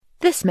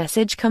This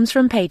message comes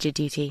from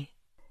PagerDuty.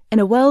 In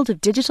a world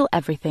of digital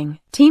everything,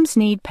 teams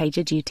need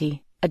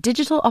PagerDuty, a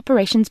digital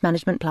operations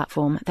management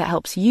platform that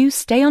helps you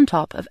stay on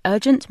top of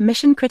urgent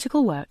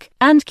mission-critical work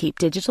and keep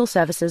digital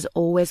services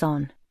always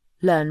on.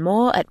 Learn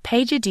more at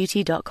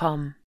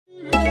pagerduty.com.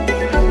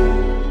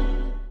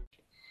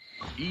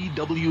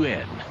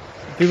 EWN.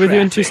 Be with you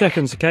in 2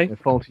 seconds, okay? The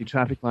faulty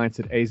traffic lights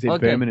at AZ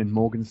Berman and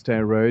Morganstow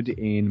Road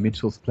in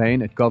Mitchells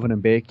Plain, at Govan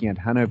and Becky at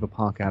Hanover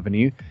Park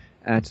Avenue,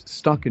 at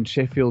Stock and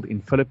Sheffield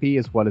in Philippi,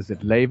 as well as at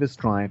Lavis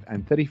Drive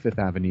and 35th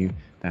Avenue,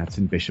 that's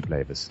in Bishop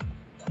Lavis.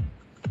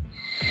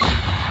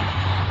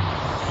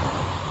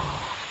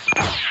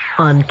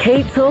 On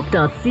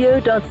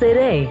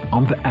ktalk.co.za,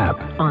 On the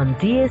app. on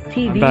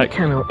DSTV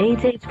channel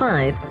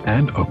 885,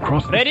 And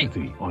across the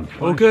city on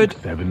 5 good.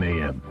 7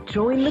 a.m.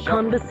 join the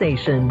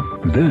conversation.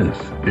 This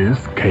is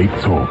Cape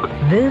Talk.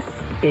 This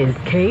is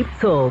Cape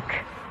Talk.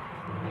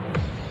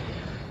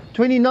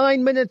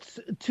 29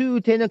 minutes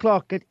to 10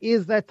 o'clock. It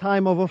is that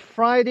time of a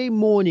Friday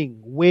morning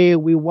where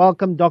we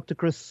welcome Dr.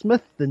 Chris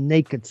Smith, the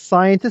Naked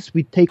Scientist.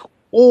 We take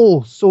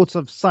all sorts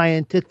of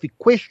scientific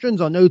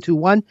questions on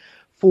 021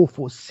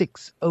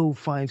 446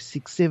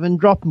 0567.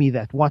 Drop me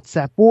that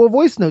WhatsApp or a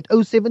voice note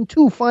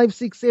 072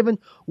 567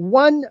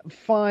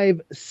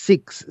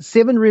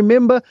 1567.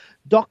 Remember,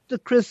 Dr.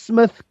 Chris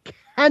Smith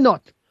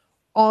cannot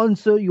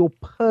answer your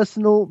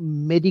personal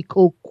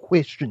medical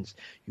questions.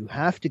 You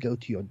have to go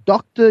to your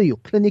doctor, your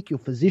clinic, your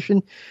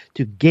physician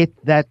to get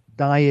that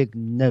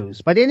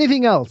diagnosed. But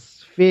anything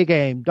else, fair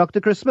game. Dr.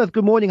 Chris Smith,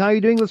 good morning. How are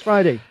you doing this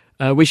Friday?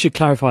 We should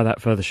clarify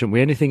that further, shouldn't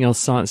we? Anything else,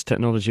 science,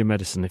 technology, and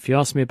medicine. If you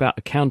ask me about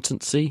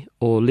accountancy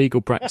or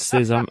legal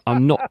practices, I'm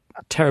not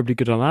terribly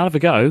good on that. I'll have a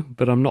go,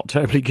 but I'm not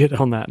terribly good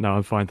on that. No,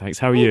 I'm fine, thanks.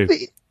 How are you?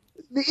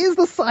 There is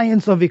the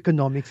science of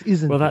economics,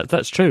 isn't Well, there?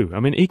 that's true. I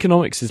mean,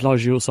 economics is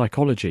largely all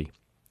psychology.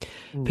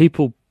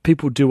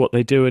 People do what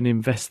they do and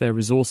invest their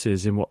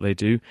resources in what they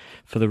do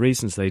for the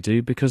reasons they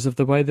do because of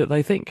the way that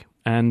they think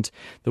and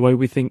the way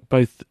we think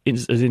both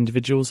as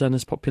individuals and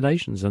as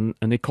populations. And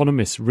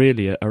economists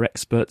really are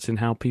experts in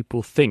how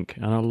people think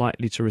and are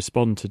likely to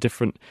respond to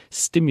different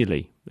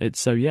stimuli.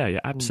 You're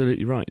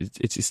absolutely right.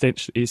 It's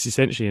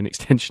essentially an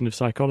extension of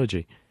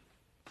psychology.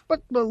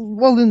 But,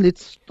 well, then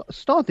let's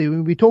start there.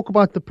 When we talk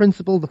about the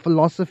principle, the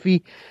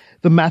philosophy,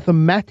 the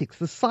mathematics,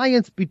 the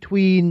science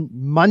between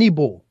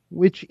Moneyball,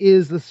 which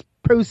is this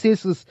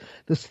process,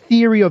 this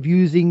theory of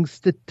using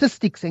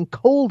statistics and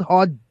cold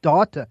hard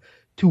data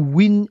to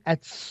win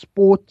at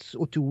sports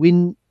or to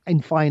win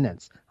in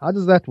finance. How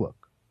does that work?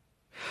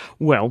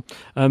 Well,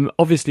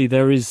 obviously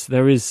there is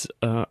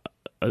a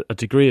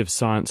degree of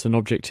science and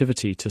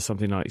objectivity to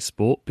something like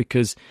sport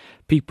because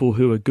people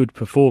who are good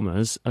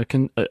performers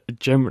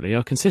generally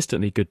are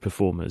consistently good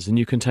performers, and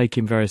you can take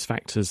in various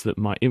factors that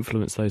might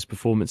influence those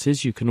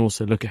performances. You can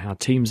also look at how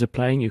teams are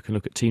playing. You can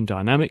look at team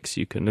dynamics.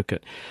 You can look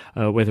at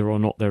whether or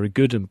not there are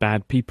good and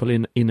bad people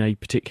in a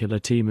particular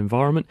team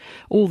environment.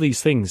 All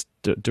these things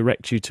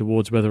direct you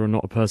towards whether or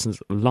not a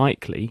person's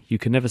likely, you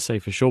can never say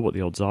for sure what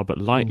the odds are, but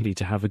likely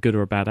to have a good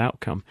or a bad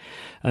outcome.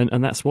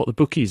 And that's what the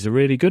bookies are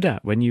really good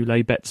at. When you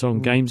lay bets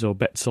on games or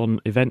bets on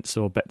events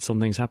or bets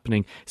on things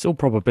happening, it's all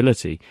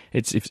probability.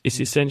 It's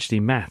essentially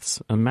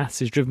maths, and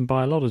maths is driven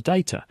by a lot of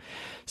data.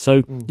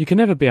 So you can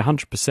never be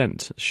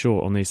 100%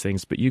 sure on these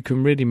things, but you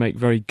can really make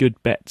very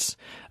good bets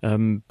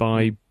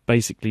by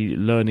basically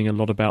learning a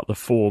lot about the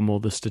form or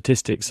the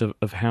statistics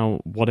of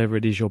how whatever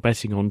it is you're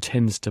betting on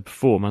tends to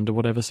perform under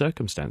whatever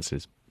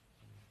circumstances.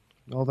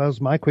 Well, those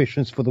are my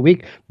questions for the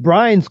week.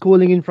 Brian's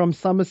calling in from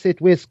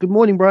Somerset West. Good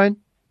morning, Brian.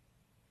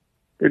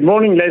 Good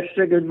morning,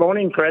 Lester. Good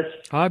morning, Chris.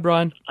 Hi,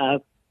 Brian. Hi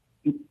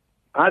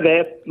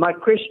there. My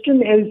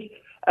question is,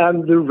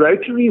 the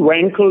rotary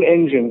Wankel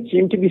engine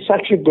seemed to be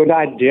such a good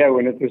idea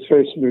when it was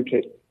first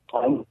mooted,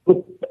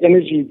 with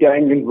energy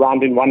going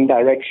around in one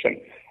direction,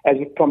 as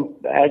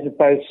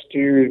opposed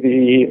to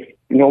the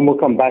normal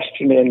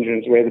combustion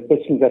engines where the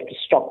pistons have to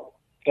stop,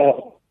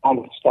 and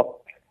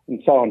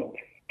so on.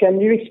 Can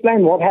you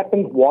explain what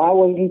happened? Why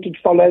wasn't it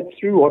followed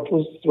through? What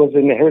was the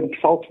inherent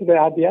fault of the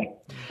idea?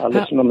 I'll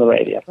listen on the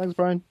radio. Thanks,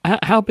 Brian.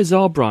 How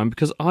bizarre, Brian,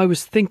 because I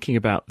was thinking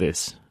about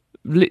this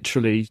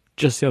literally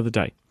just the other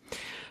day.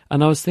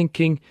 And I was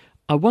thinking,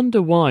 I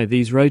wonder why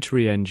these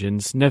rotary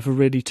engines never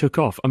really took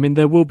off. I mean,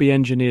 there will be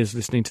engineers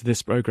listening to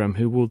this program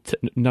who will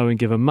know and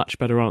give a much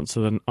better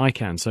answer than I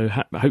can. So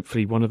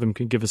hopefully one of them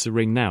can give us a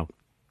ring now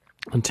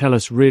and tell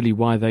us really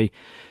why they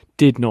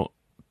did not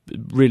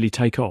really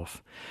take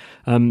off.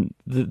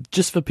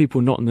 Just for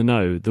people not in the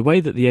know, the way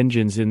that the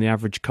engines in the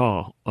average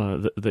car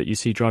that you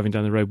see driving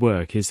down the road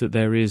work is that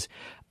there is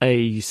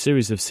a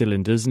series of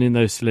cylinders, and in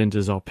those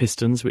cylinders are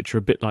pistons, which are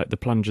a bit like the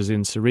plungers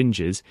in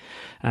syringes,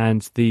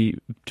 and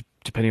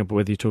depending on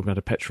whether you're talking about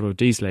a petrol or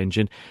diesel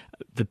engine,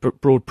 the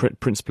broad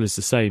principle is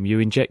the same. You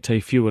inject a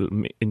fuel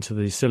into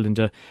the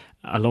cylinder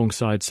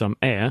alongside some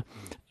air,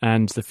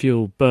 and the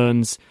fuel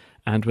burns,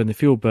 and when the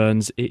fuel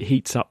burns, it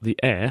heats up the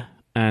air,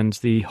 and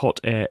the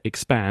hot air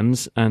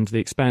expands, and the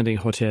expanding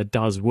hot air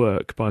does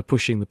work by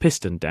pushing the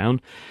piston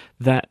down.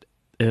 That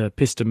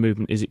piston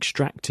movement is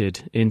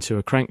extracted into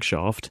a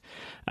crankshaft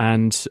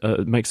and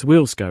makes the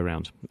wheels go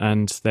around.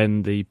 And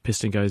then the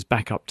piston goes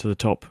back up to the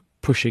top,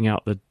 pushing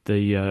out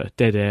the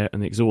dead air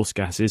and the exhaust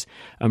gases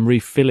and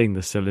refilling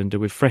the cylinder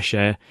with fresh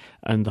air,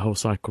 and the whole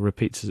cycle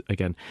repeats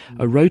again.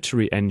 A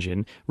rotary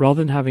engine, rather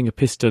than having a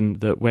piston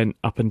that went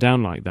up and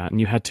down like that,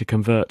 and you had to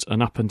convert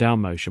an up and down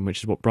motion, which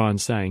is what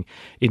Brian's saying,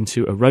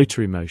 into a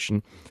rotary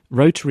motion,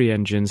 rotary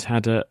engines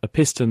had a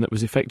piston that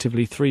was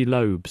effectively 3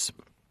 lobes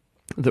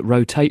that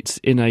rotates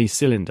in a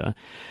cylinder,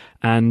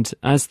 and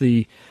as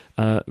the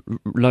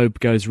lobe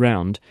goes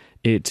round,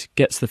 it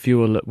gets the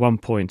fuel at one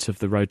point of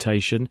the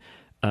rotation,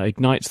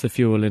 ignites the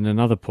fuel in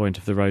another point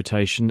of the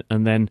rotation,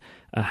 and then,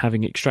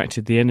 having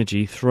extracted the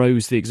energy,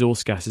 throws the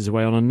exhaust gases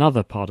away on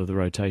another part of the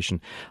rotation.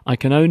 I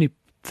can only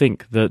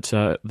think that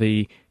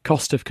the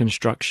cost of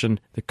construction,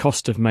 the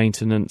cost of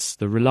maintenance,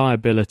 the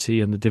reliability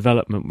and the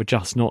development were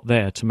just not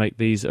there to make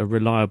these a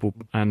reliable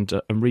and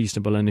a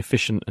reasonable and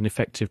efficient and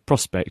effective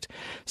prospect.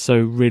 So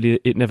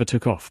really it never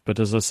took off. But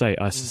as I say,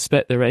 I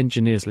suspect there are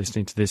engineers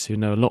listening to this who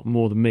know a lot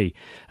more than me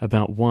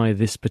about why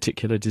this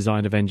particular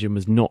design of engine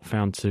was not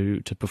found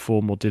to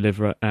perform or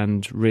deliver,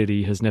 and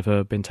really has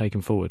never been taken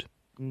forward.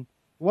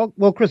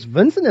 Well, Chris,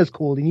 Vincent has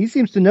called, and he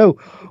seems to know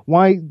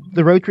why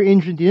the rotary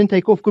engine didn't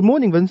take off. Good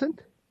morning, Vincent.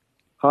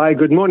 Hi,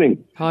 good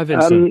morning. Hi,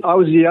 Vincent. I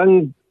was a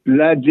young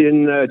lad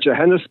in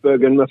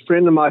Johannesburg, and a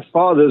friend of my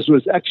father's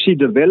was actually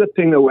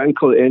developing a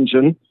Wankel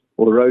engine,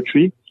 or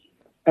rotary,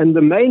 and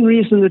the main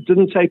reason it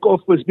didn't take off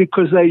was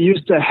because they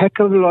used a heck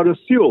of a lot of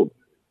fuel.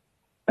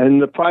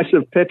 And the price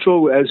of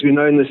petrol, as we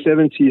know, in the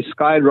 70s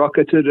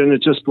skyrocketed, and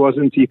it just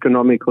wasn't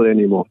economical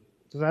anymore.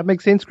 Does that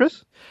make sense,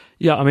 Chris?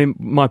 Yeah, I mean,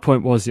 my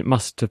point was it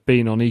must have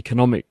been on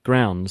economic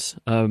grounds.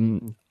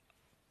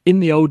 In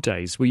the old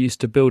days, we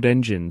used to build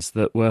engines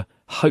that were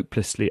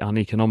hopelessly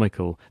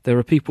uneconomical. There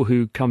are people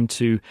who come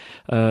to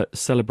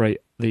celebrate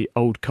the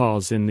old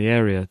cars in the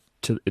area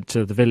to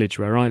the village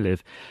where I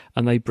live,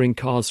 and they bring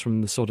cars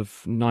from the sort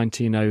of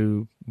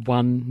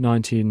 1901,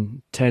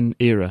 1910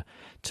 era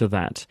to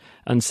that,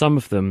 and some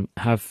of them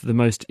have the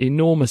most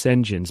enormous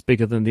engines,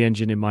 bigger than the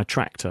engine in my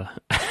tractor,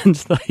 and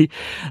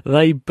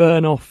they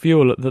burn off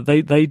fuel.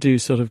 They do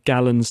sort of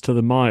gallons to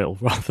the mile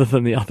rather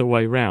than the other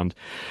way round.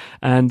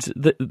 And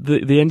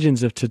the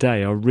engines of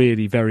today are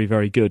really very,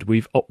 very good.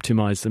 We've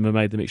optimized them and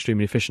made them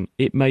extremely efficient.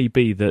 It may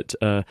be that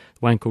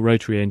Wankel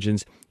rotary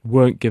engines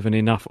weren't given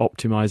enough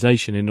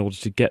optimization in order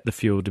to get the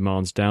fuel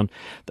demands down.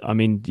 I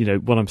mean,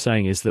 what I'm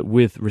saying is that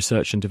with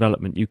research and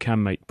development, you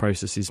can make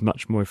processes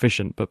much more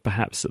efficient, but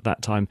perhaps at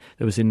that time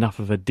there was enough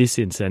of a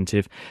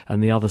disincentive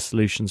and the other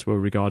solutions were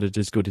regarded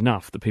as good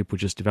enough that people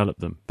just developed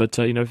them. But,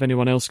 if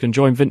anyone else can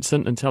join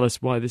Vincent and tell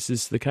us why this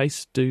is the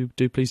case, do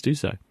please do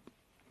so.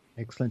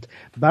 Excellent.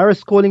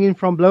 Barris calling in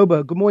from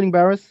Bloberg. Good morning,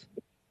 Barris.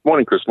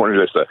 Morning, Chris. Morning,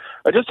 Lester.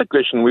 Just a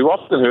question. We've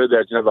often heard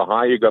that, the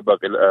higher you go above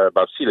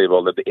sea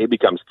level, that the air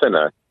becomes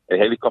thinner and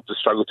helicopters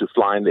struggle to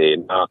fly in the air.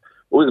 Now,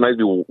 always amazes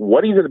me,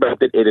 what is it about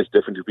that air that's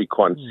different if we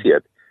can't see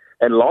it?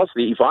 And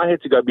lastly, if I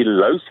had to go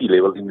below sea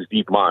level in these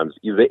deep mines,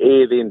 is the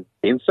air then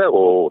denser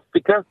or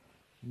thicker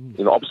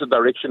in the opposite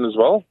direction as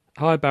well?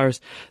 Hi, Barris.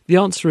 The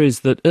answer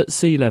is that at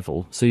sea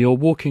level, so you're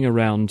walking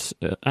around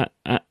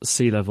at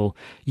sea level,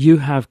 you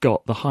have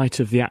got the height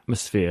of the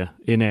atmosphere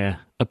in air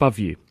above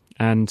you.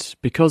 And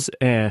because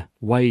air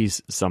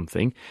weighs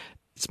something,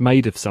 it's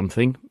made of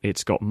something,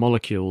 it's got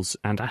molecules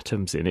and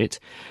atoms in it,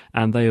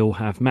 and they all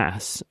have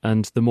mass,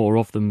 and the more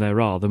of them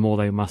there are, the more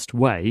they must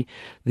weigh.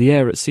 The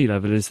air at sea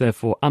level is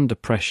therefore under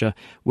pressure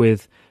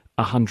with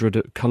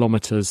 100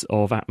 kilometres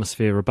of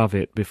atmosphere above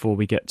it before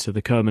we get to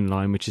the Kármán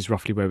line, which is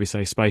roughly where we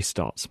say space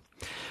starts.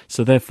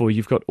 So therefore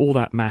you've got all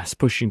that mass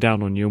pushing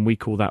down on you, and we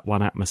call that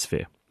one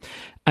atmosphere.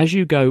 As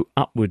you go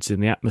upwards in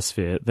the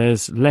atmosphere,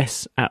 there's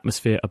less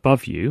atmosphere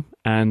above you,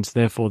 and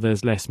therefore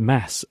there's less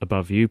mass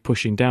above you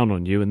pushing down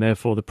on you, and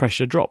therefore the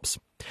pressure drops.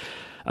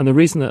 And the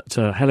reason that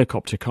a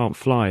helicopter can't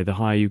fly the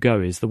higher you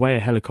go is the way a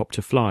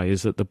helicopter flies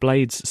is that the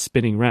blades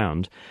spinning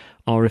round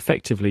are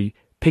effectively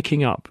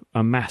picking up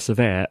a mass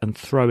of air and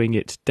throwing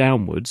it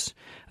downwards,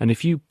 and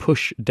if you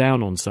push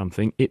down on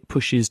something, it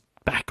pushes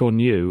back on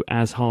you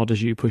as hard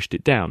as you pushed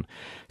it down.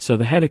 So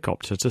the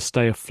helicopter, to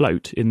stay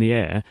afloat in the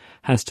air,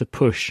 has to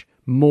push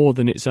more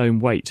than its own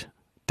weight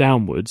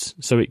downwards,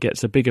 so it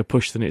gets a bigger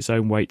push than its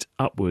own weight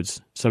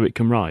upwards, so it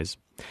can rise.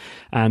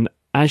 And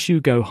as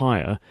you go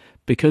higher,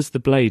 because the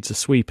blades are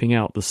sweeping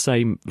out the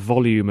same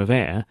volume of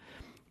air,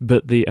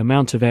 but the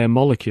amount of air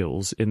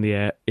molecules in the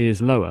air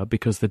is lower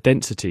because the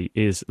density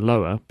is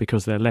lower,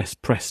 because they're less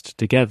pressed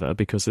together,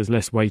 because there's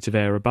less weight of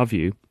air above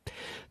you,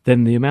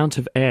 then the amount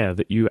of air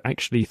that you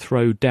actually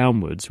throw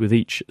downwards with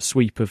each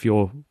sweep of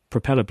your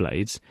propeller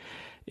blades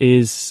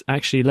is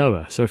actually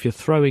lower. So if you're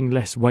throwing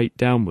less weight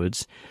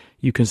downwards,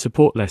 you can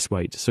support less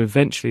weight. So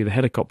eventually the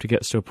helicopter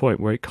gets to a point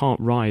where it can't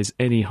rise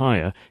any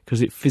higher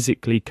because it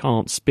physically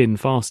can't spin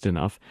fast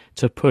enough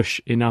to push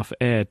enough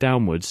air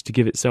downwards to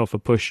give itself a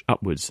push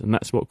upwards. And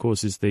that's what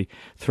causes the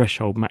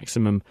threshold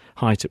maximum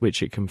height at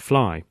which it can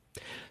fly.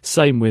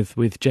 Same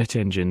with jet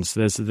engines.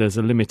 There's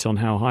a limit on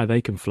how high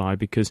they can fly,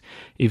 because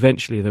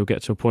eventually they'll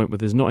get to a point where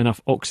there's not enough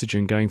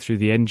oxygen going through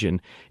the engine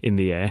in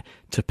the air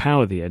to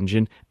power the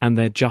engine, and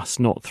they're just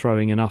not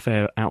throwing enough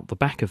air out the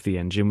back of the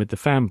engine with the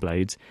fan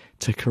blades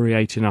to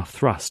create enough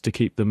thrust to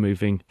keep them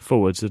moving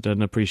forwards at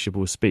an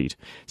appreciable speed.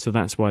 So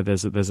that's why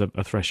there's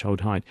a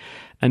threshold height.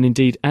 And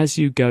indeed, as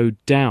you go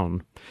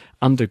down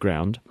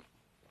underground,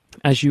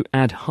 as you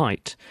add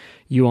height,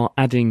 you are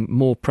adding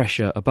more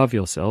pressure above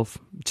yourself.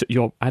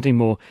 You're adding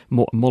more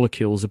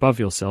molecules above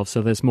yourself,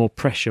 so there's more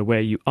pressure where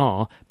you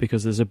are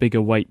because there's a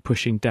bigger weight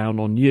pushing down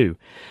on you.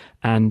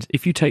 And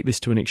if you take this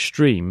to an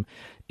extreme,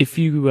 if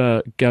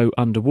you go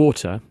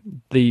underwater,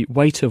 the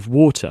weight of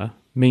water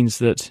means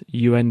that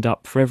you end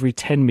up, for every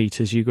 10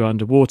 metres you go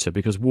underwater,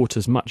 because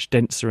water's much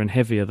denser and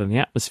heavier than the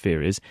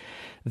atmosphere is,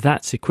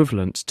 that's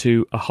equivalent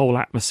to a whole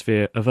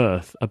atmosphere of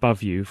Earth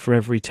above you for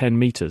every 10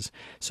 metres.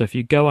 So if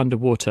you go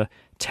underwater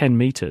 10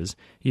 metres,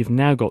 you've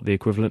now got the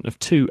equivalent of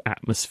 2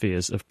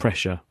 atmospheres of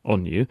pressure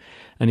on you.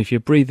 And if you're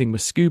breathing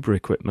with scuba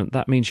equipment,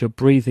 that means you're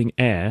breathing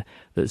air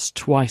that's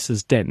twice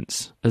as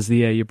dense as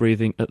the air you're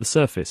breathing at the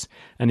surface.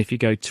 And if you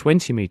go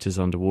 20 metres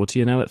underwater,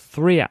 you're now at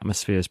 3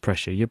 atmospheres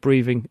pressure. You're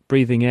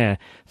breathing air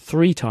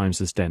 3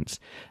 times as dense.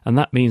 And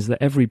that means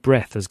that every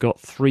breath has got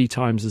 3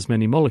 times as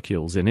many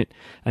molecules in it,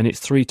 and it's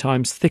 3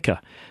 times thicker.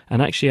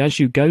 And actually, as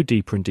you go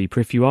deeper and deeper,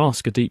 if you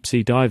ask a deep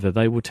sea diver,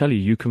 they will tell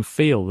you can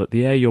feel that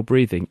the air you're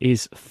breathing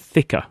is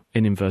thicker,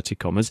 in inverted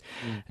commas,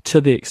 to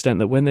the extent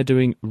that when they're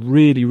doing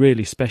really,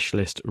 really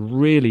specialist,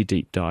 really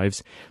deep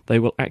dives, they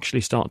will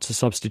actually start to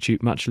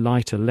substitute much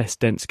lighter, less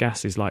dense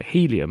gases like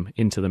helium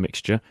into the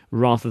mixture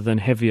rather than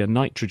heavier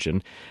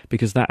nitrogen,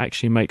 because that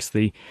actually makes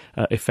the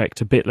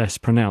effect a bit less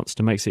pronounced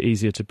and makes it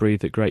easier to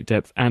breathe at great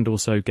depth, and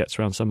also gets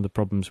around some of the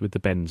problems with the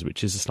bends,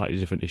 which is a slightly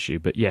different issue.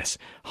 But yes,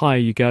 higher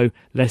you go,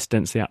 less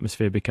dense the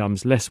atmosphere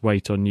becomes, less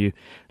weight on you,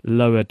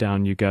 lower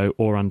down you go,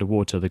 or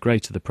underwater, the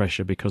greater the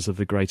pressure because of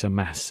the greater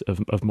mass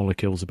of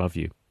molecules above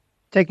you.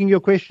 Taking your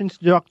questions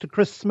to Dr.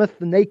 Chris Smith,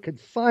 the Naked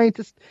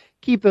Scientist.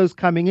 Keep those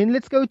coming in.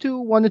 Let's go to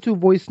 1 or 2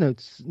 voice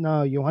notes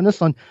now,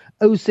 Johannes, on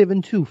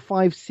 072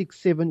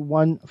 567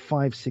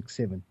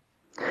 1567.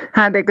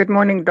 Hi there. Good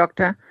morning,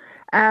 Doctor.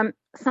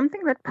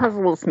 Something that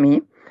puzzles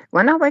me,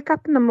 when I wake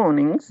up in the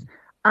mornings,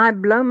 I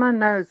blow my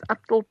nose up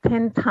till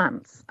 10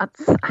 times.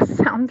 I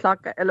sound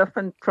like an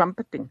elephant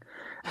trumpeting.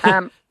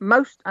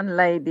 Most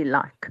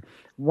unladylike.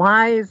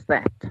 Why is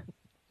that?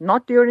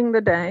 Not during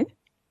the day,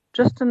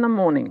 just in the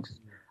mornings.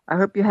 I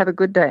hope you have a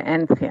good day,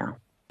 Anthea.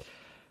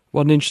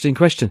 What an interesting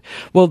question.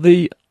 Well,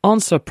 the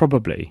answer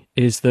probably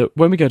is that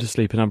when we go to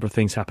sleep, a number of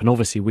things happen.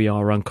 Obviously, we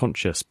are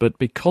unconscious, but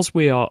because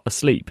we are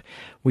asleep,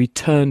 we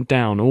turn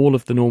down all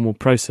of the normal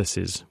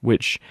processes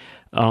which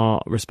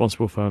are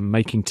responsible for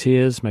making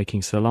tears,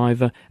 making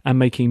saliva, and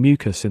making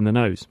mucus in the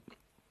nose.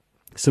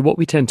 So what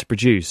we tend to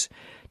produce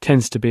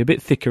tends to be a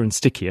bit thicker and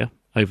stickier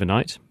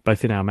overnight,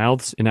 both in our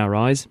mouths, in our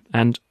eyes,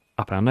 and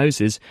up our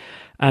noses.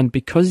 And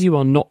because you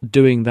are not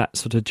doing that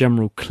sort of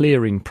general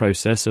clearing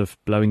process of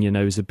blowing your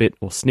nose a bit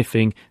or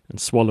sniffing and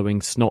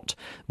swallowing snot,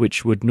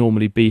 which would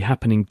normally be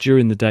happening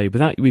during the day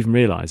without you even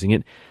realising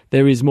it,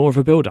 there is more of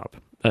a build-up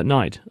at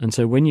night. And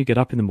so when you get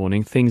up in the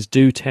morning, things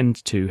do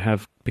tend to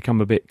have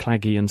become a bit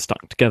claggy and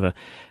stuck together,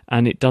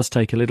 and it does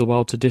take a little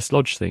while to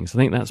dislodge things. I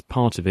think that's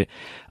part of it.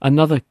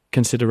 Another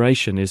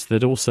consideration is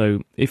that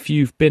also, if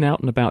you've been out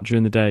and about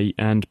during the day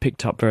and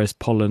picked up various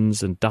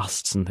pollens and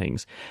dusts and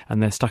things,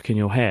 and they're stuck in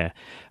your hair,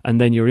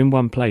 and then you're in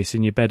one place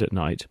in your bed at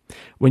night,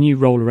 when you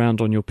roll around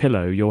on your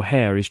pillow, your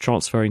hair is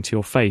transferring to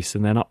your face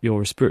and then up your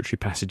respiratory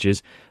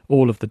passages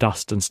all of the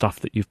dust and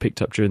stuff that you've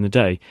picked up during the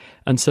day.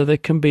 And so there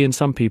can be, in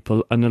some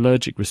people, an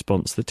allergic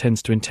response that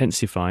tends to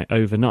intensify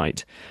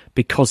overnight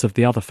because of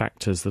the other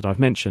factors that I've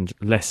mentioned,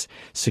 less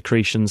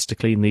secretions to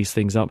clean these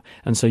things up,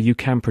 and so you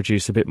can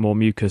produce a bit more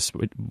mucus,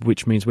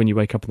 which means when you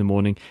wake up in the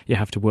morning, you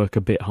have to work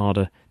a bit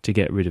harder to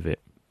get rid of it.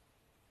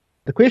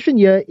 The question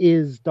here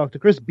is, Dr.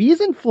 Chris, bees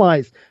and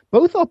flies,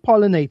 both are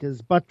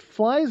pollinators, but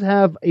flies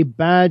have a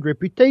bad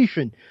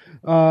reputation.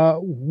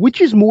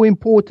 Which is more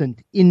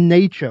important in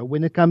nature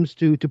when it comes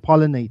to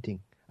pollinating?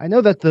 I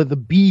know that the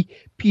bee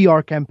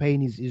PR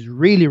campaign is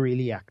really,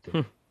 really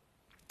active.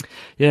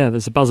 Yeah,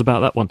 there's a buzz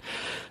about that one.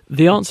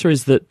 The answer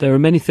is that there are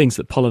many things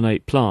that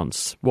pollinate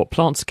plants. What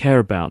plants care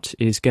about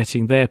is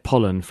getting their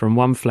pollen from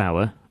one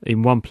flower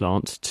in one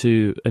plant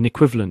to an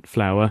equivalent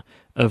flower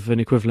of an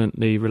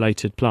equivalently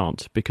related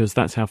plant, because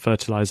that's how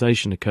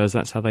fertilization occurs.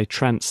 That's how they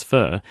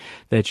transfer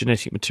their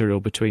genetic material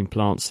between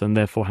plants and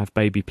therefore have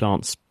baby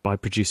plants by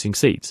producing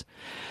seeds.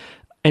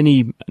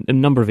 A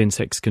number of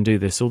insects can do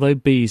this. Although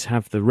bees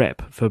have the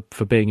rep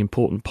for being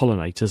important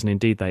pollinators, and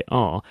indeed they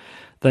are,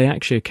 they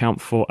actually account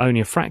for only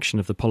a fraction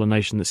of the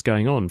pollination that's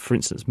going on. For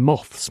instance,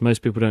 moths.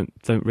 Most people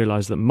don't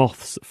realise that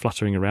moths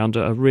fluttering around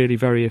are really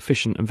very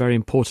efficient and very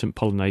important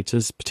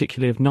pollinators,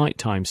 particularly of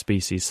nighttime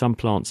species. Some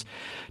plants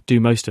do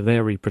most of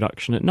their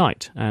reproduction at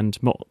night, and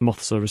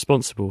moths are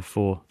responsible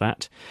for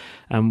that,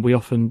 and we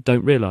often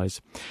don't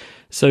realise.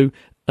 So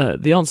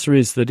The answer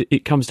is that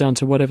it comes down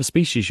to whatever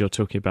species you're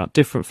talking about.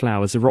 Different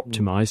flowers are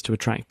optimized to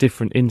attract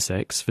different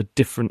insects for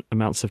different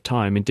amounts of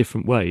time in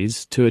different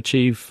ways to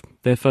achieve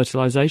their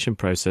fertilization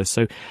process.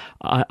 So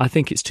I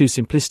think it's too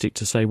simplistic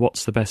to say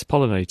what's the best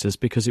pollinators,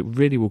 because it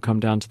really will come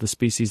down to the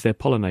species they're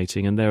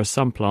pollinating. And there are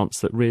some plants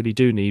that really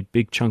do need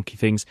big chunky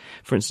things.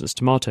 For instance,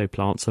 tomato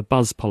plants are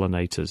buzz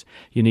pollinators.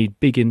 You need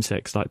big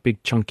insects like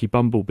big chunky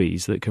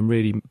bumblebees that can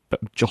really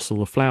jostle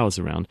the flowers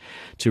around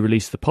to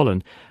release the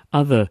pollen.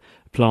 Other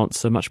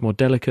plants are much more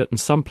delicate, and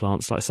some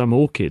plants, like some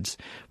orchids,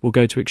 will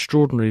go to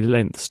extraordinary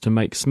lengths to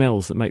make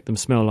smells that make them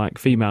smell like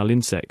female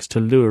insects to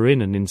lure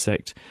in an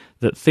insect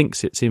that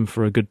thinks it's in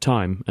for a good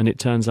time, and it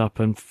turns up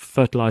and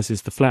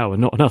fertilizes the flower,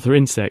 not another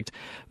insect,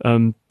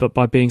 but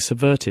by being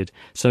subverted.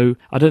 So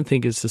I don't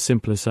think it's as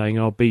simple as saying,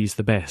 oh, bees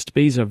the best.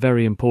 Bees are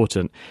very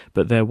important,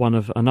 but they're one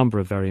of a number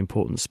of very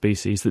important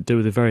species that do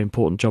a very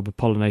important job of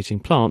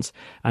pollinating plants,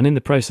 and in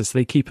the process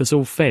they keep us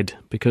all fed,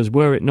 because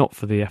were it not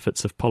for the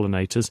efforts of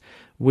pollinators,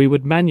 we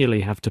would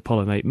manually have to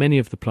pollinate many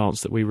of the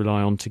plants that we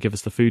rely on to give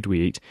us the food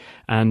we eat,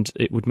 and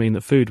it would mean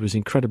that food was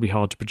incredibly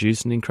hard to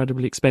produce and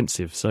incredibly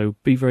expensive. So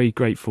be very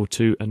grateful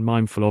to and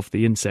mindful of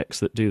the insects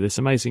that do this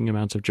amazing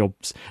amount of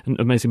jobs and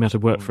amazing amount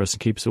of work for us and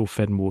keep us all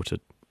fed and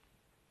watered.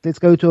 Let's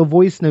go to a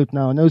voice note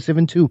now,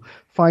 072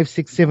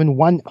 567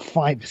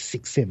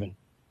 1567.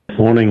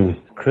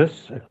 Morning,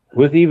 Chris.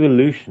 With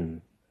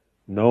evolution,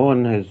 no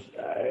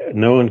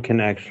one can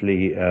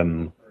actually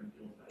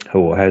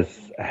or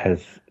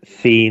has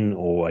seen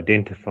or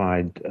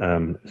identified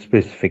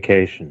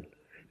specification,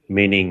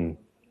 meaning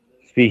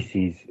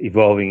species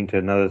evolving into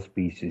another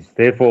species.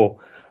 Therefore,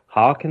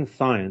 how can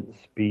science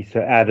be so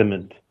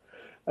adamant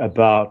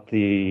about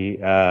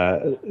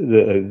their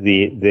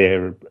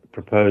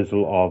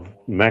proposal of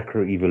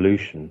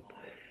macroevolution?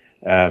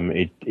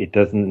 It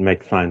doesn't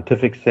make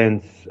scientific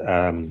sense,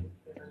 and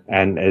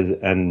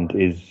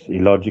is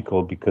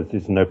illogical because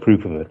there's no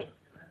proof of it.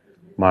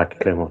 Mike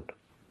Clement.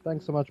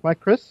 Thanks so much,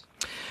 Mike. Chris?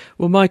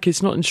 Well, Mike,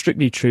 it's not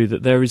strictly true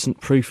that there isn't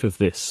proof of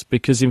this,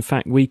 because in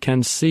fact we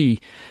can see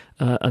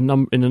in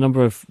a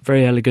number of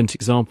very elegant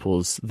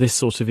examples this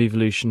sort of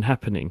evolution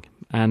happening,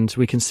 and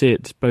we can see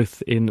it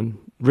both in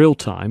real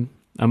time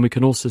and we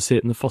can also see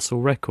it in the fossil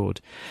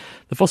record.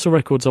 The fossil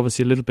record's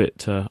obviously a little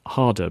bit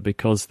harder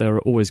because there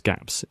are always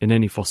gaps in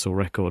any fossil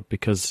record,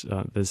 because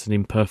there's an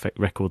imperfect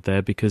record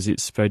there, because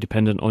it's very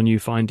dependent on you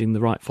finding the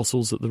right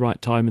fossils at the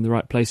right time in the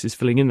right places,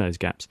 filling in those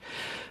gaps.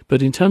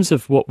 But in terms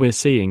of what we're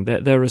seeing,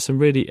 there are some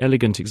really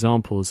elegant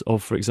examples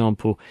of, for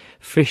example,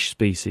 fish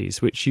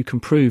species, which you can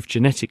prove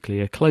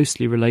genetically are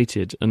closely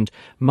related and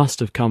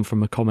must have come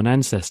from a common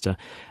ancestor,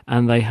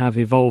 and they have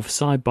evolved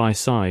side by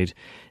side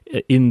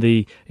in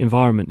the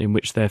environment in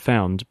which they're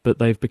found, but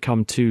they've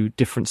become two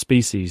different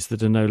species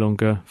that are no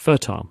longer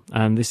fertile.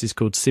 And this is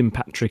called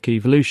sympatric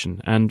evolution.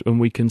 And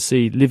we can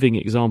see living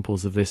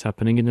examples of this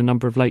happening in a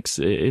number of lakes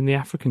in the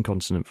African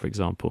continent, for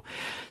example.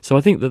 So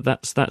I think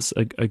that's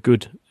a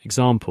good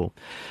example.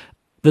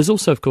 There's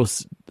also, of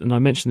course, and I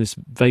mentioned this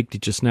vaguely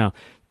just now,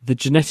 the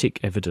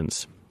genetic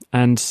evidence.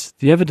 And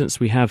the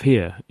evidence we have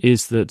here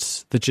is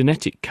that the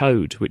genetic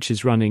code which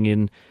is running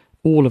in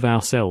all of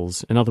our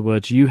cells, in other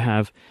words, you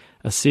have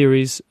a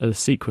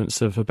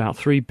sequence of about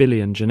 3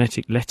 billion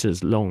genetic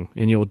letters long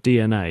in your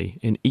DNA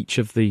in each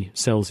of the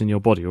cells in your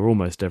body, or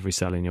almost every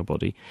cell in your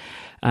body.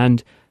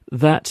 And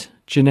that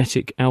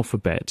genetic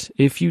alphabet,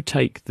 if you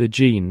take the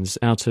genes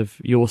out of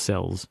your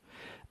cells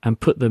and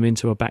put them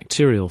into a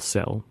bacterial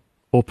cell,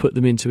 or put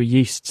them into a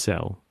yeast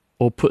cell,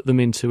 or put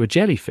them into a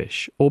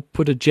jellyfish, or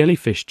put a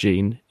jellyfish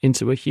gene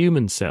into a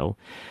human cell,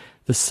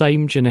 the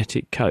same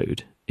genetic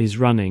code is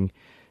running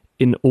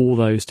in all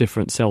those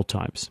different cell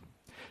types.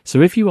 So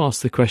if you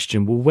ask the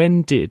question, well,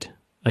 when did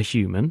a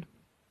human,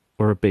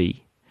 or a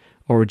bee,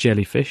 or a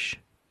jellyfish,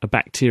 a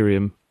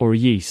bacterium, or a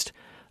yeast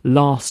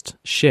last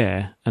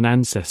share an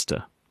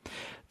ancestor?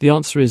 The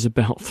answer is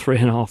about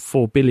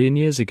 3.5–4 billion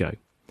years ago.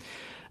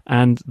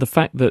 And the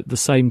fact that the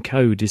same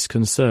code is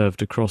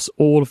conserved across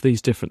all of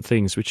these different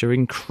things, which are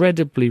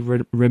incredibly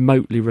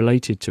remotely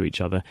related to each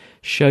other,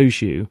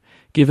 shows you,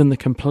 given the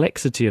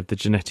complexity of the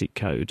genetic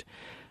code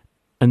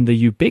and the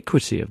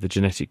ubiquity of the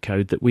genetic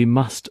code, that we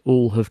must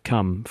all have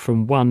come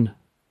from one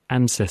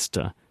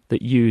ancestor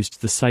that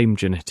used the same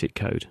genetic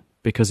code,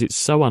 because it's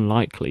so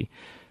unlikely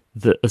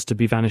that as to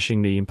be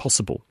vanishingly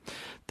impossible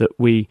that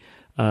we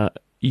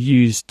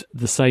used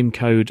the same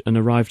code and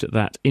arrived at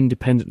that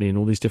independently in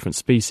all these different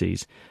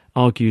species,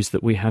 argues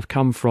that we have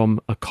come from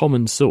a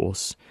common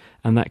source,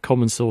 and that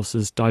common source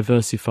has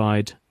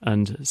diversified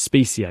and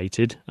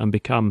speciated and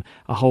become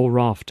a whole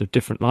raft of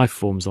different life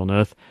forms on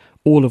Earth,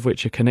 all of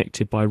which are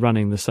connected by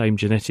running the same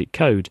genetic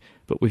code,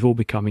 but we've all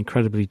become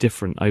incredibly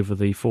different over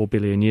the 4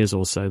 billion years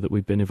or so that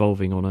we've been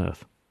evolving on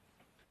Earth.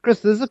 Chris,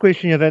 there's a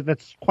question here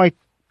that's quite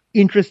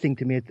interesting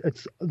to me.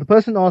 It's the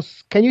person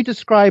asks, can you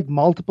describe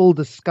multiple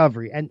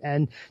discovery?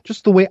 And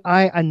just the way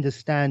I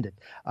understand it,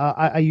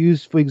 I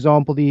use, for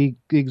example, the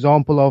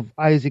example of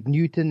Isaac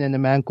Newton and a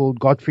man called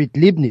Gottfried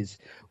Leibniz,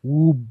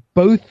 who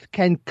both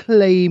can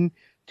claim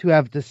to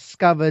have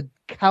discovered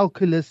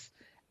calculus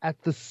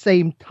at the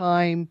same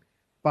time,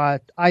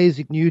 but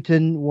Isaac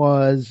Newton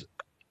was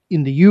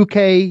in the UK.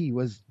 He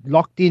was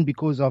locked in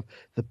because of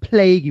the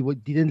plague. He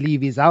didn't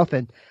leave his house,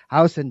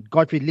 and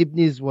Gottfried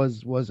Leibniz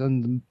was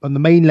on the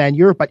mainland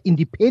Europe. But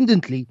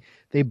independently,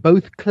 they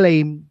both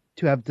claim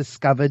to have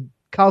discovered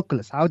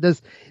calculus. How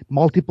does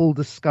multiple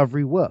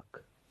discovery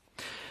work?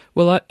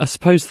 Well, I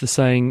suppose the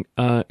saying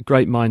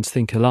 "great minds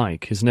think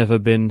alike" has never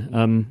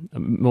been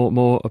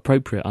more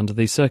appropriate under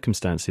these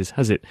circumstances,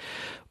 has it?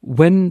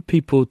 When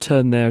people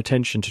turn their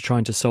attention to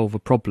trying to solve a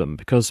problem,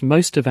 because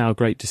most of our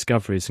great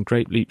discoveries and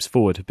great leaps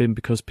forward have been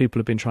because people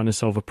have been trying to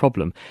solve a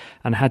problem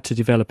and had to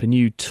develop a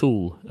new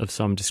tool of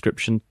some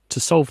description to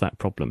solve that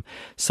problem.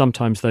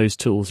 Sometimes those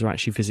tools are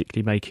actually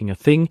physically making a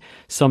thing,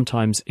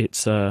 sometimes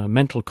it's a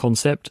mental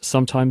concept,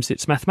 sometimes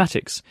it's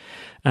mathematics.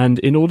 And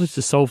in order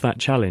to solve that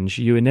challenge,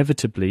 you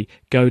inevitably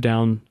go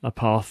down a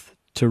path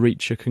to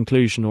reach a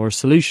conclusion or a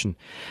solution.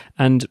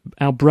 And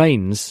our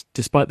brains,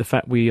 despite the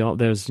fact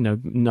there's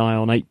nigh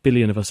on 8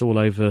 billion of us all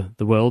over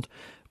the world,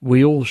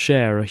 we all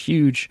share a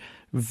huge,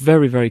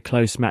 very, very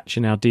close match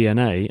in our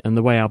DNA and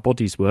the way our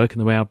bodies work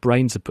and the way our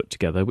brains are put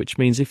together, which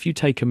means if you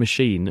take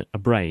a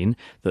brain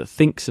that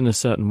thinks in a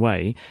certain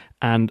way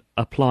and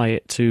apply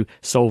it to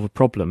solve a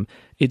problem,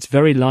 it's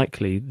very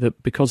likely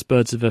that because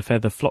birds of a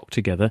feather flock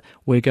together,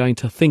 we're going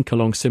to think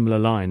along similar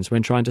lines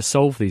when trying to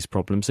solve these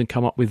problems and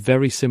come up with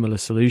very similar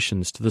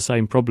solutions to the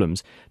same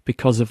problems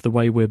because of the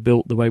way we're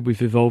built, the way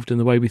we've evolved and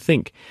the way we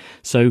think.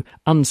 So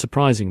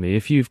unsurprisingly,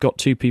 if you've got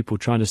two people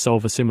trying to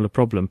solve a similar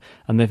problem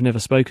and they've never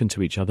spoken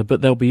to each other,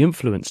 but they'll be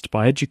influenced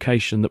by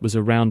education that was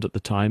around at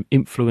the time,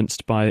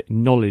 influenced by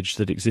knowledge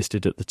that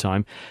existed at the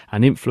time,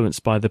 and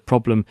influenced by the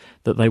problem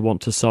that they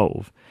want to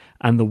solve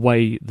and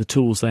the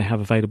tools they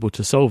have available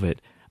to solve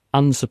it,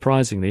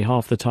 unsurprisingly,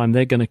 half the time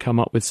they're going to come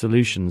up with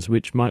solutions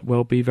which might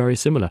well be very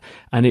similar.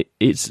 And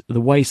it's the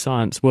way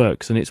science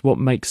works, and it's what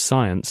makes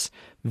science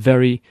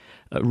very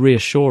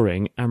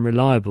reassuring and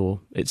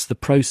reliable. It's the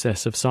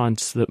process of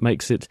science that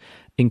makes it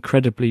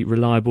incredibly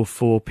reliable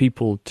for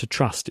people to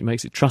trust. It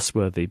makes it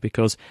trustworthy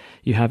because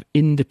you have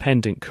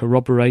independent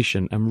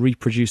corroboration and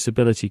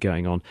reproducibility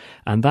going on,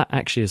 and that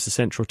actually is the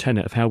central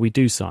tenet of how we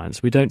do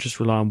science. We don't just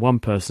rely on one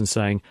person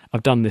saying,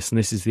 I've done this and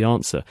this is the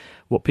answer.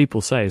 What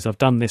people say is, I've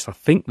done this, I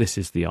think this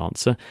is the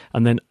answer,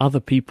 and then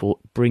other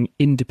people bring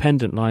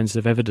independent lines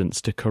of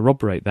evidence to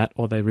corroborate that,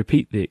 or they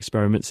repeat the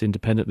experiments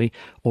independently,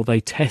 or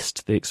they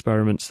test the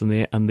experiments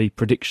and the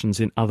predictions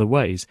in other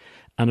ways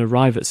and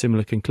arrive at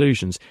similar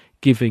conclusions,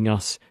 giving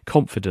us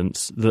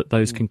confidence that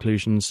those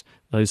conclusions,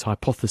 those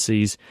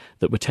hypotheses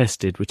that were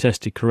tested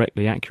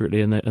correctly,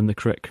 accurately, and the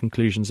correct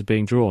conclusions are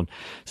being drawn.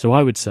 So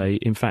I would say,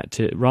 in fact,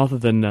 rather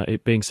than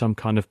it being some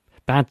kind of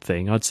bad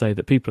thing, I'd say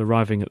that people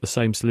arriving at the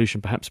same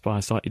solution, perhaps by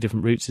slightly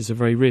different routes, is a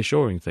very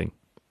reassuring thing.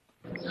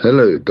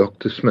 Hello,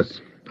 Dr. Smith.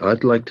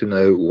 I'd like to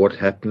know what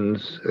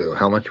happens,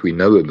 how much we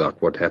know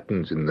about what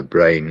happens in the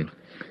brain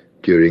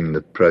during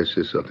the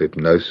process of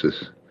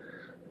hypnosis,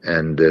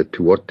 and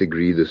to what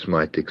degree this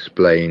might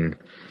explain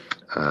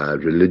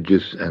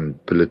religious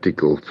and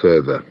political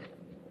fervor.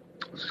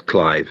 It's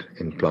Clive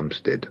in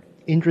Plumstead.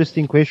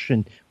 Interesting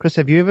question. Chris,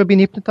 have you ever been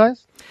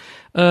hypnotized?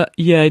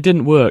 Yeah, it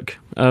didn't work.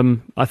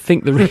 I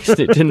think the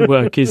reason it didn't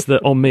work is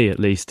that, on me at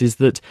least, is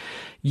that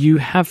you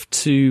have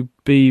to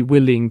be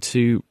willing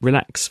to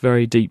relax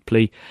very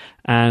deeply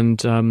and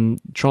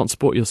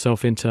transport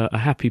yourself into a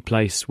happy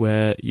place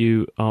where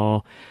you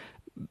are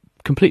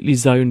completely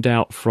zoned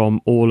out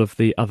from all of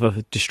the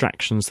other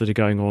distractions that are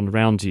going on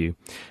around you.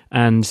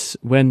 And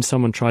when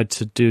someone tried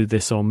to do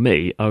this on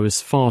me, I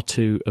was far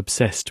too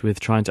obsessed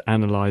with trying to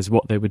analyse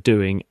what they were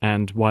doing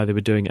and why they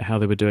were doing it, how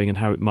they were doing and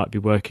how it might be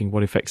working,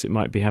 what effects it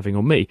might be having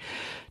on me,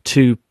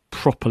 to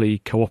properly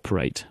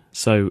cooperate.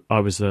 So I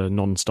was a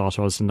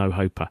non-starter, I was a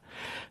no-hoper.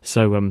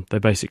 So they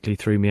basically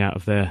threw me out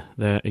of their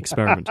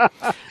experiment.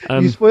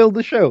 You spoiled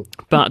the show.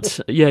 But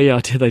yeah, I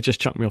did. They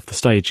just chucked me off the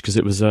stage because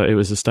it was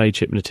a stage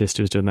hypnotist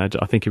who was doing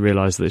that. I think he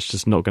realised that it's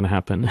just not going to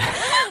happen,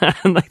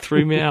 and they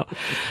threw me out.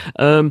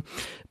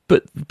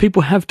 But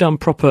people have done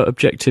proper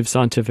objective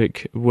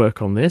scientific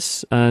work on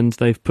this, and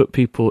they've put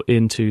people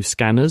into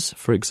scanners,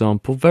 for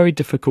example. Very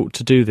difficult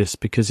to do this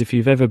because if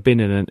you've ever been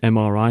in an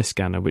MRI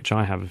scanner, which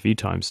I have a few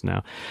times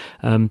now,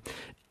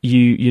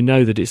 you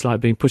know that it's like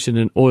being put in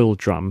an oil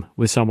drum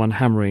with someone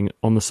hammering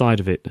on the side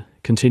of it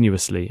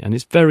continuously, and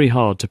it's very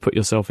hard to put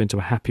yourself into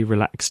a happy,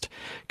 relaxed,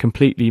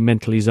 completely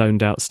mentally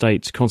zoned out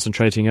state,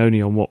 concentrating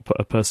only on what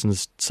a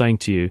person's saying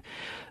to you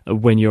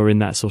when you're in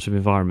that sort of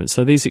environment.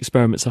 So these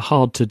experiments are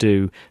hard to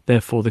do,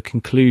 therefore the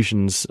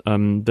conclusions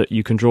that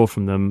you can draw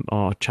from them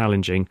are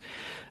challenging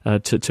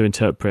to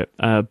interpret.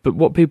 But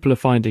what people are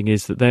finding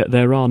is that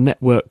there are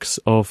networks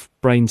of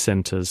brain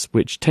centres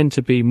which tend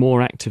to be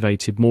more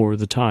activated more of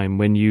the time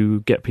when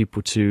you get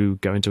people to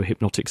go into a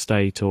hypnotic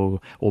state or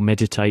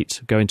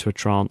meditate, go into a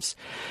trance.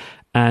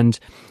 And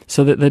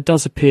so that there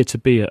does appear to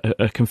be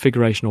a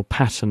configuration or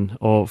pattern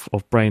of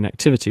brain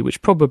activity,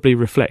 which probably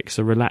reflects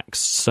a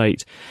relaxed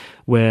state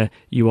where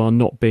you are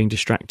not being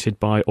distracted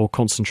by or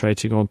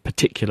concentrating on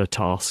particular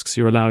tasks.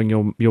 You're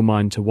allowing your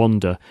mind to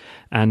wander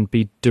and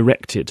be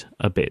directed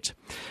a bit.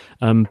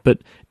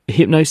 But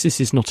hypnosis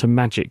is not a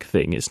magic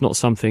thing. It's not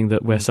something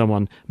that where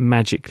someone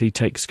magically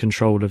takes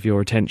control of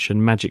your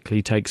attention,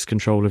 magically takes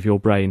control of your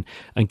brain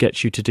and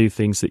gets you to do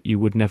things that you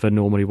would never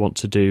normally want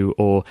to do,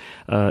 or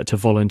to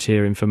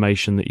volunteer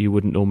information that you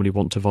wouldn't normally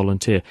want to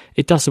volunteer.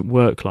 It doesn't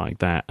work like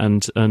that,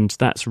 and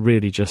that's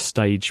really just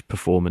stage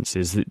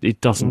performances.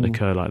 It doesn't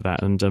occur like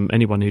that, and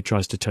anyone who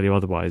tries to tell you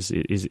otherwise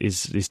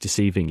is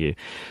deceiving you.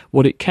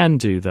 What it can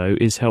do, though,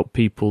 is help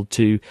people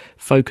to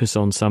focus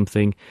on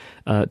something,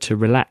 to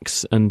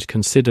relax and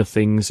consider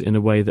things in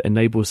a way that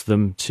enables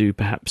them to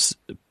perhaps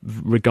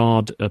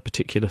regard a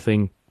particular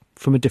thing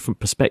from a different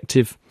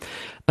perspective,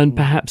 and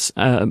perhaps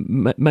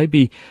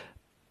maybe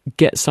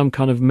get some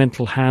kind of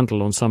mental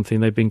handle on something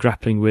they've been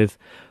grappling with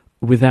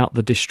without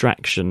the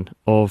distraction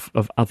of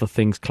other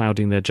things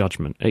clouding their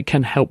judgment. It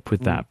can help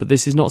with that, but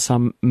this is not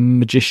some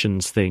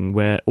magician's thing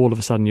where all of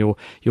a sudden your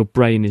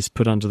brain is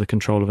put under the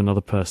control of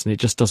another person. It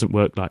just doesn't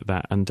work like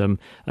that, and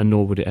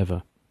nor would it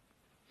ever.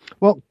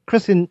 Well,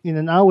 Chris, in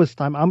an hour's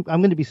time, I'm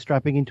going to be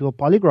strapping into a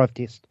polygraph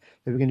test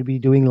that we're going to be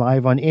doing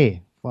live on air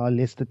for our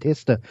Lester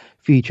Tester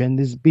feature. And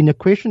there's been a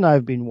question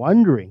I've been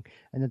wondering,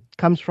 and it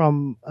comes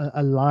from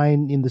a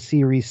line in the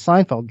series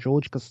Seinfeld.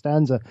 George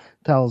Costanza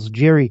tells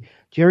Jerry,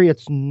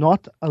 it's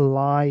not a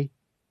lie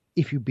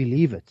if you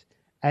believe it.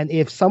 And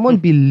if someone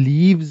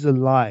believes a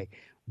lie,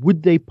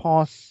 would they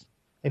pass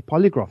a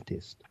polygraph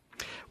test?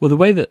 Well, the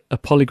way that a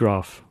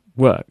polygraph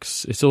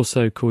works, it's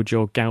also called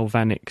your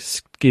galvanic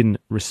skin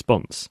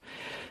response,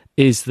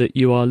 is that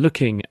you are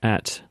looking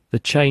at the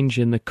change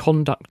in the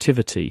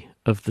conductivity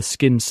of the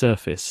skin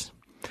surface.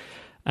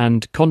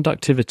 And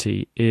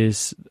conductivity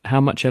is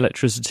how much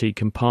electricity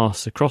can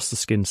pass across the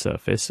skin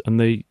surface, and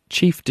the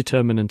chief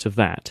determinant of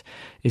that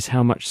is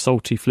how much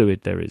salty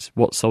fluid there is.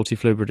 What salty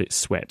fluid? It's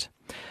sweat.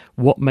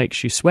 What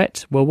makes you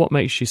sweat? Well, what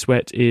makes you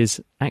sweat is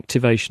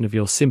activation of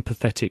your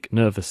sympathetic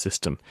nervous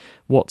system.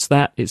 What's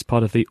that? It's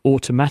part of the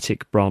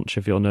automatic branch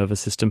of your nervous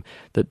system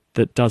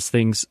that does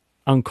things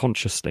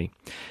unconsciously.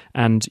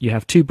 And you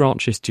have two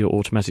branches to your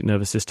automatic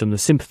nervous system, the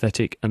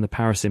sympathetic and the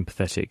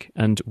parasympathetic.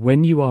 And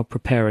when you are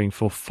preparing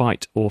for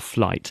fight or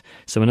flight,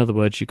 so in other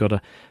words, you've got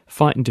to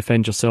fight and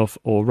defend yourself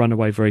or run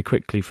away very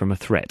quickly from a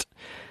threat,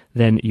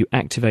 then you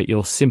activate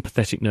your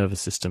sympathetic nervous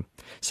system.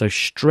 So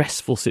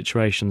stressful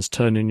situations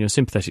turn on your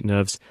sympathetic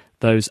nerves.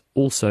 Those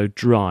also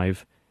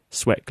drive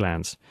sweat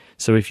glands.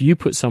 So if you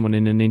put someone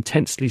in an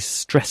intensely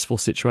stressful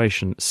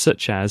situation,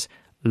 such as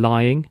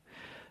lying,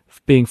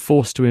 being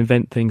forced to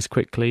invent things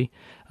quickly,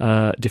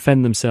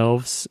 defend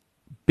themselves,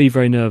 be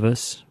very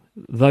nervous,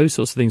 those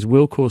sorts of things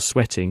will cause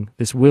sweating.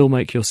 This will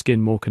make your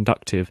skin more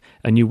conductive,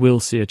 and you will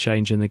see a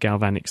change in the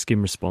galvanic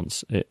skin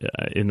response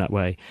in that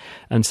way.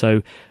 And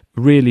so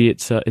really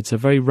it's a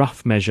very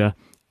rough measure.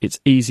 It's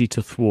easy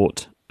to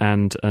thwart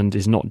and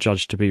is not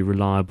judged to be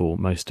reliable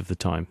most of the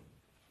time.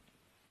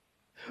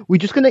 We're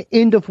just going to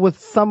end off with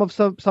some of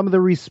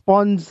the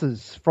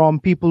responses from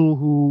people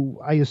who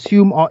I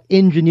assume are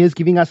engineers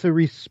giving us a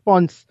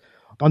response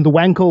on the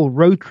Wankel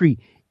Rotary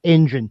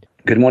Engine.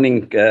 Good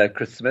morning,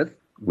 Chris Smith.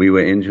 We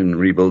were engine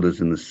rebuilders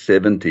in the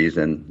 70s,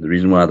 and the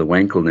reason why the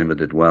Wankel never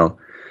did well,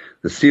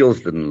 the seals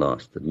didn't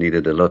last. It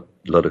needed a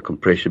lot of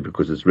compression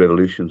because its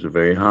revolutions were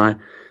very high.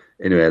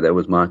 Anyway, that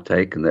was my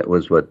take, and that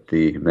was what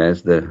the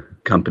Mazda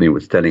company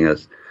was telling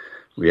us.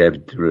 We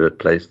have to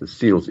replace the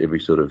seals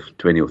every sort of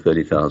 20 or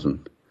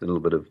 30,000. A little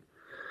bit of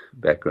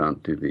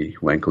background to the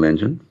Wankel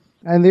engine.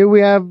 And there we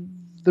have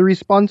the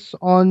response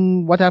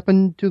on what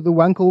happened to the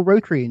Wankel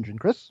Rotary Engine,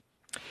 Chris.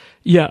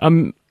 Yeah,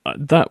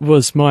 that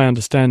was my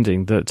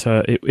understanding, that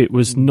it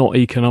was not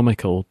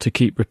economical to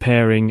keep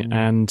repairing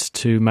and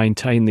to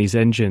maintain these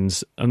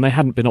engines, and they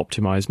hadn't been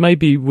optimised.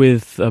 Maybe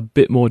with a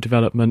bit more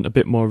development, a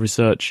bit more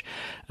research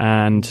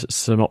and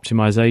some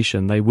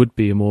optimisation, they would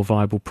be a more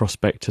viable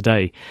prospect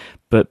today.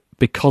 But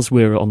because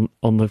we're on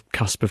the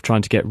cusp of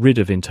trying to get rid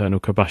of internal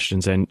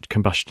combustion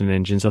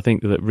engines, I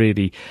think that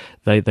really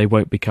they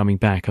won't be coming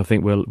back. I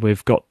think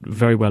we've got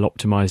very well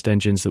optimised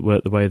engines that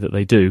work the way that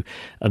they do,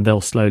 and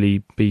they'll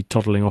slowly be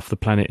toddling off the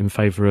planet in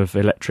favour of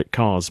electric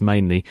cars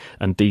mainly,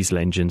 and diesel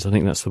engines. I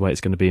think that's the way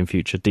it's going to be in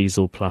future,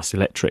 diesel plus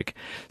electric.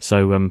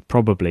 So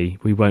probably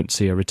we won't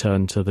see a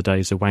return to the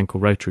days of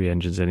Wankel Rotary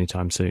engines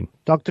anytime soon.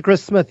 Dr.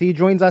 Chris Smith, he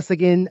joins us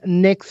again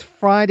next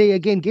Friday.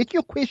 Again, get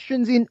your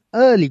questions in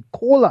early.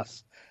 Call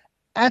us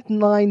at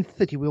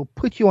 9:30. We'll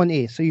put you on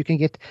air so you can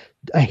get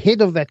ahead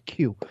of that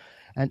queue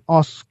and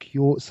ask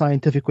your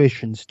scientific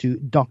questions to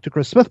Dr.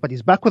 Chris Smith, but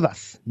he's back with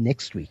us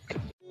next week.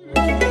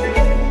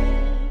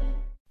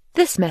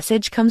 This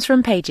message comes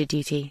from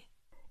PagerDuty.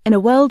 In a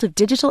world of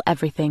digital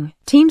everything,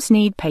 teams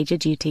need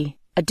PagerDuty,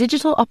 a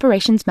digital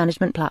operations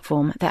management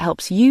platform that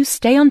helps you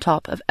stay on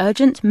top of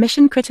urgent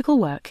mission-critical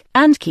work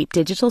and keep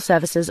digital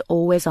services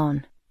always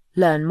on.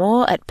 Learn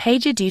more at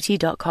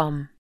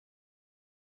pagerduty.com.